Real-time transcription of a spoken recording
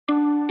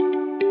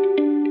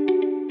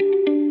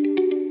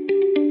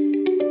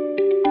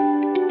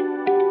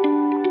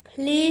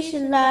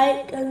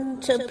like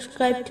and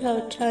subscribe to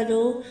our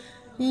channel.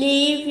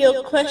 Leave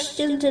your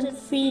questions and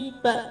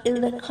feedback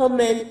in the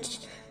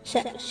comments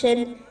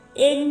section.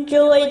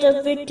 Enjoy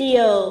the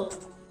video.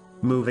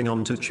 Moving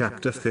on to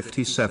chapter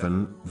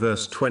 57,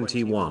 verse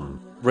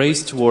 21.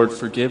 Race toward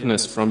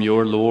forgiveness from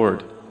your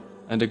Lord,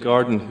 and a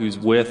garden whose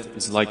width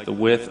is like the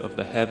width of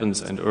the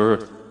heavens and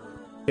earth.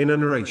 In a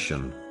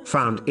narration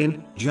found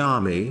in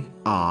Jami'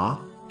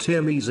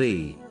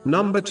 Tirmizi,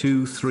 number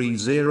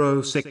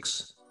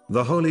 2306,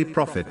 the Holy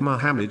Prophet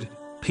Muhammad,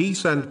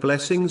 peace and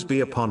blessings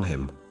be upon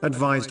him,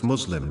 advised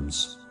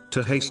Muslims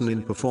to hasten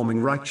in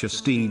performing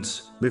righteous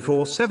deeds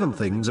before 7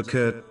 things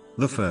occur.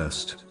 The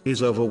first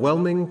is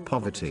overwhelming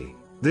poverty.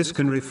 This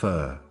can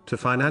refer to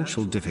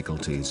financial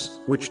difficulties,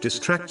 which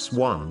distracts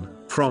one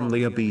from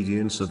the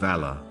obedience of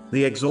Allah,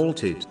 the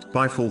Exalted,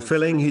 by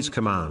fulfilling His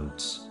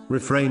commands,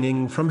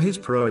 refraining from His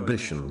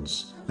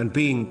prohibitions, and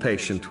being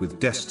patient with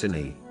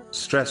destiny.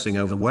 Stressing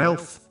over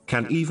wealth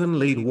can even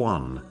lead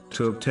one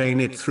to obtain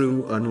it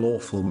through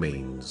unlawful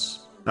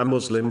means. A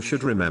Muslim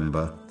should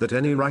remember that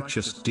any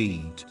righteous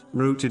deed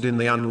rooted in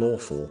the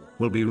unlawful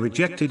will be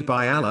rejected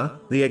by Allah,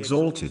 the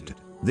Exalted.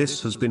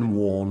 This has been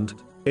warned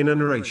in a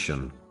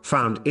narration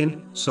found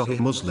in Sahih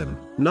Muslim,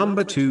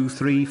 number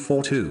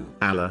 2342.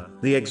 Allah,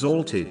 the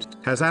Exalted,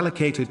 has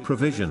allocated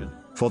provision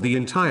for the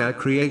entire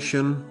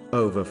creation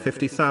over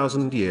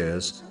 50,000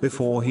 years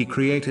before He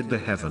created the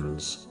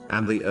heavens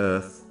and the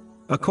earth.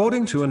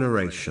 According to a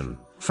narration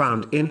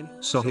found in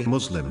Sahih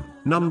Muslim,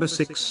 number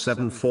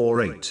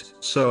 6748.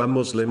 So a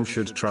Muslim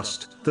should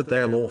trust that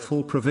their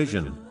lawful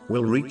provision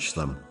will reach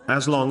them,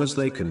 as long as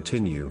they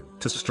continue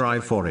to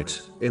strive for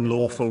it in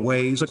lawful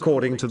ways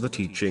according to the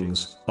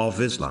teachings of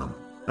Islam.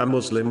 A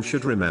Muslim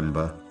should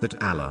remember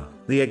that Allah,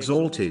 the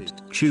Exalted,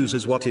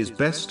 chooses what is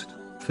best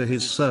for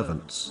His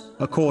servants,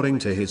 according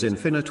to His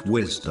infinite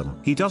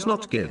wisdom. He does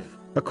not give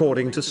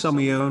according to some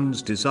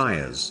one's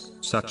desires,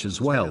 such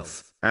as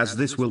wealth, as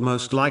this will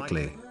most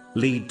likely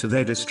lead to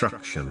their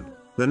destruction.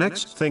 The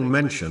next thing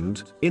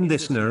mentioned in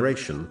this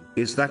narration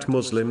is that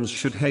Muslims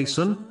should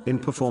hasten in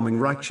performing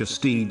righteous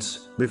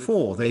deeds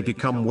before they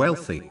become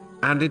wealthy,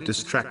 and it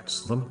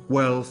distracts them.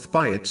 Wealth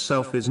by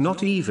itself is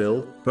not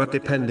evil, but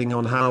depending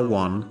on how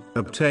one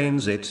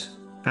obtains it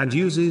and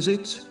uses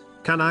it,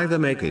 can either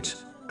make it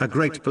a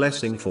great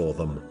blessing for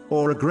them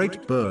or a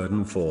great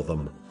burden for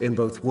them in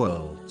both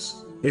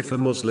worlds. If a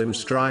Muslim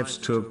strives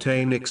to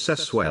obtain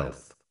excess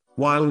wealth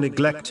while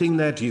neglecting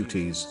their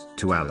duties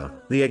to Allah,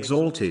 the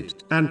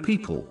Exalted, and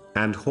people,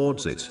 and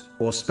hoards it,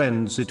 or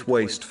spends it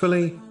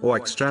wastefully, or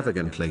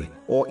extravagantly,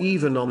 or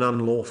even on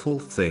unlawful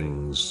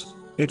things,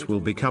 it will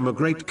become a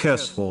great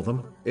curse for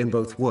them in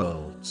both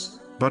worlds.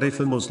 But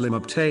if a Muslim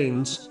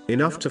obtains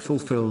enough to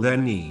fulfill their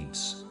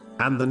needs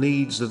and the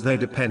needs of their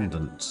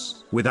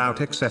dependents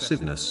without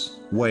excessiveness,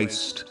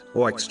 waste,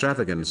 or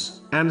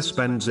extravagance, and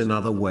spends in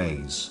other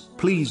ways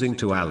pleasing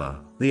to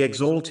Allah, the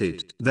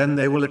Exalted, then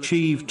they will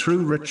achieve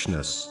true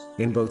richness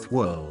in both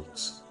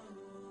worlds.